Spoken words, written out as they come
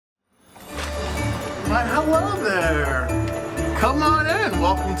Why, hello there. Come on in.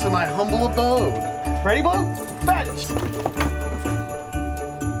 Welcome to my humble abode. Ready, Bo? Fetch.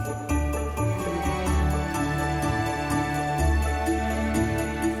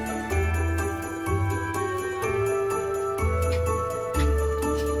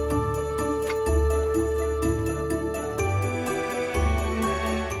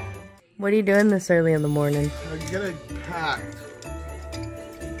 What are you doing this early in the morning? I'm getting packed.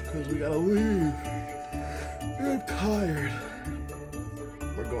 Because we gotta leave. I'm tired.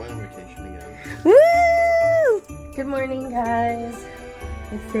 We're going on vacation again. Woo! Good morning, guys.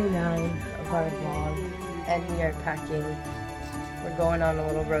 It's day 9 of our vlog, and we are packing. We're going on a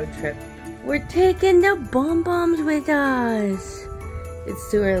little road trip. We're taking the bombs with us. It's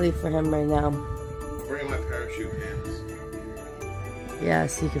too early for him right now. I'm bringing my parachute hands. Yeah,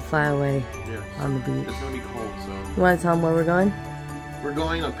 so you can fly away on the beach. It's gonna be cold, so. You want to tell them where we're going? We're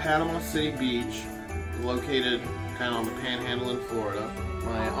going to Panama City Beach, located kind of on the panhandle in Florida.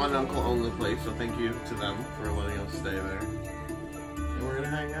 My aunt and uncle own the place, so thank you to them for letting us stay there. And we're gonna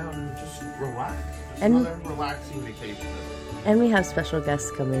hang out and just relax. Just another relaxing vacation. And we have special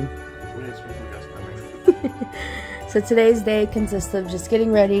guests coming. We have special guests coming. So today's day consists of just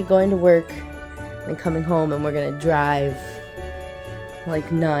getting ready, going to work, and coming home, and we're gonna drive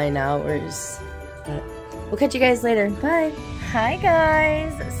like 9 hours. But we'll catch you guys later. Bye. Hi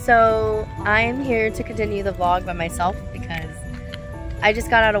guys. So I'm here to continue the vlog by myself because I just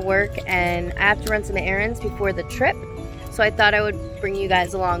got out of work and I have to run some errands before the trip. So I thought I would bring you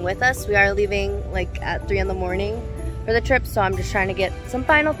guys along with us. We are leaving like at 3 in the morning for the trip, so I'm just trying to get some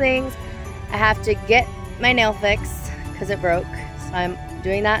final things. I have to get my nail fixed because it broke. So I'm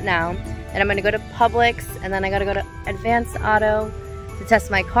doing that now. And I'm gonna go to Publix, and then I gotta go to Advanced Auto to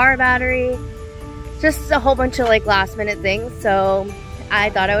test my car battery. Just a whole bunch of like last minute things, so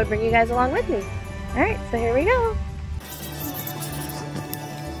I thought I would bring you guys along with me. Alright, so here we go.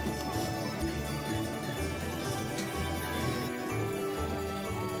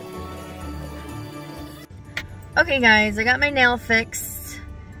 Okay guys, I got my nail fixed.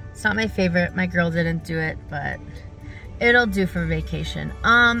 It's not my favorite, my girl didn't do it, but it'll do for vacation.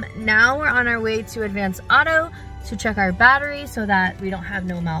 Now we're on our way to Advanced Auto to check our battery so that we don't have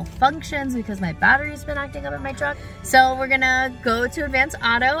no malfunctions because my battery's been acting up in my truck. So we're gonna go to Advanced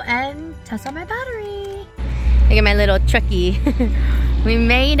Auto and test out my battery. Look at my little truckie. We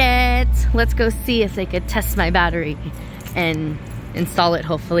made it. Let's go see if they could test my battery and install it,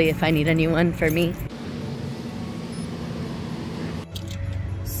 hopefully, if I need a new one for me.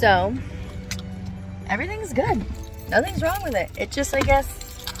 So everything's good. Nothing's wrong with it. It just, I guess,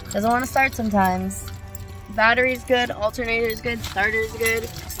 doesn't want to start sometimes. Battery's good, alternator's good, starter's good.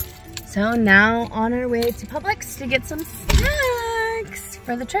 So now on our way to Publix to get some snacks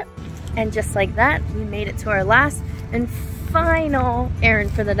for the trip. And just like that, we made it to our last and final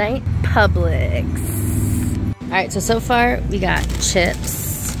errand for the night, Publix. All right, so far we got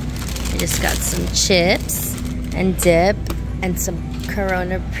chips. We just got some chips and dip and some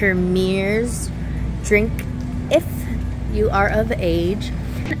Corona Premier's drink if you are of age.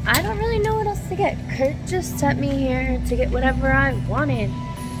 I don't really know what else to get. Kirk just sent me here to get whatever I wanted.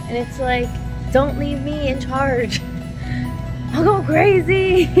 And it's like, don't leave me in charge. I'll go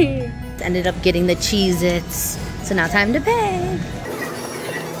crazy. Ended up getting the Cheez-Its. So now time to pay.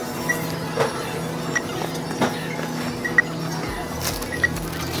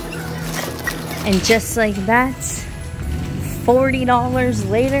 And just like that, $40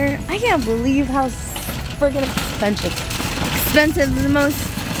 later. I can't believe how freaking expensive the most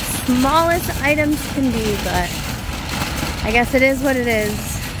smallest items can be, but I guess it is what it is.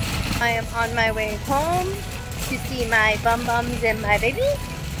 I am on my way home to see my bums and my baby,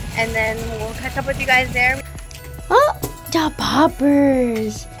 and then we'll catch up with you guys there. Oh, the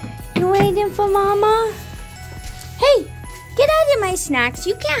poppers! You waiting for mama? Hey, get out of my snacks.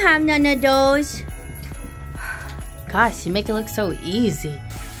 You can't have none of those. Gosh, you make it look so easy.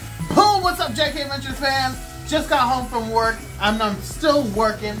 Boom! What's up, JK Adventures fans? Just got home from work. I'm still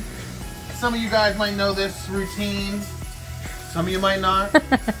working. Some of you guys might know this routine. Some of you might not.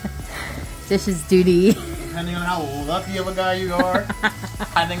 This is duty. Depending on how lucky of a guy you are.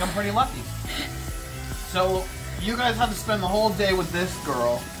 I think I'm pretty lucky. So, you guys have to spend the whole day with this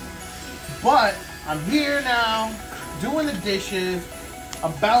girl. But, I'm here now, doing the dishes,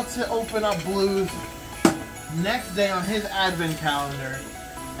 about to open up Blue's next day on his advent calendar,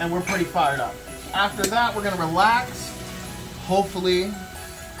 and we're pretty fired up. After that, we're gonna relax. Hopefully,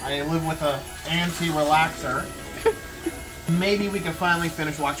 I live with a anti-relaxer. Maybe we can finally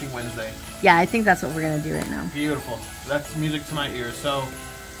finish watching Wednesday. Yeah, I think that's what we're gonna do right now. Beautiful. That's music to my ears. So,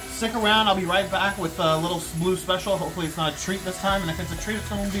 stick around. I'll be right back with a little blue special. Hopefully it's not a treat this time. And if it's a treat, it's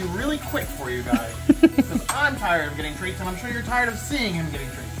going to be really quick for you guys. Because I'm tired of getting treats, and I'm sure you're tired of seeing him getting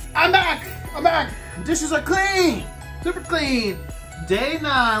treats. I'm back! I'm back! Dishes are clean! Super clean! Day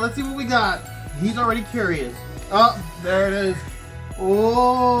 9. Let's see what we got. He's already curious. Oh, there it is.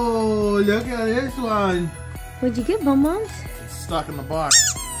 Oh, look at this one. What'd you get, Bonbons? It's stuck in the box.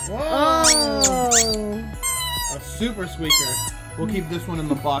 Whoa! Oh! A super squeaker. We'll keep this one in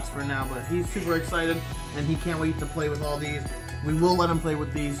the box for now, but he's super excited and he can't wait to play with all these. We will let him play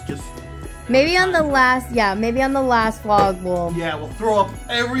with these just... Maybe on the last, maybe on the last vlog we'll... Yeah, we'll throw up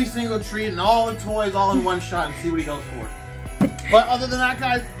every single treat and all the toys all in one shot and see what he goes for. But other than that,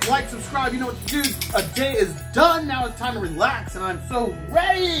 guys, like, subscribe, you know what to do. A day is done. Now it's time to relax, and I'm so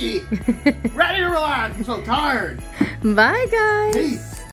ready. Ready to relax. I'm so tired. Bye, guys. Peace.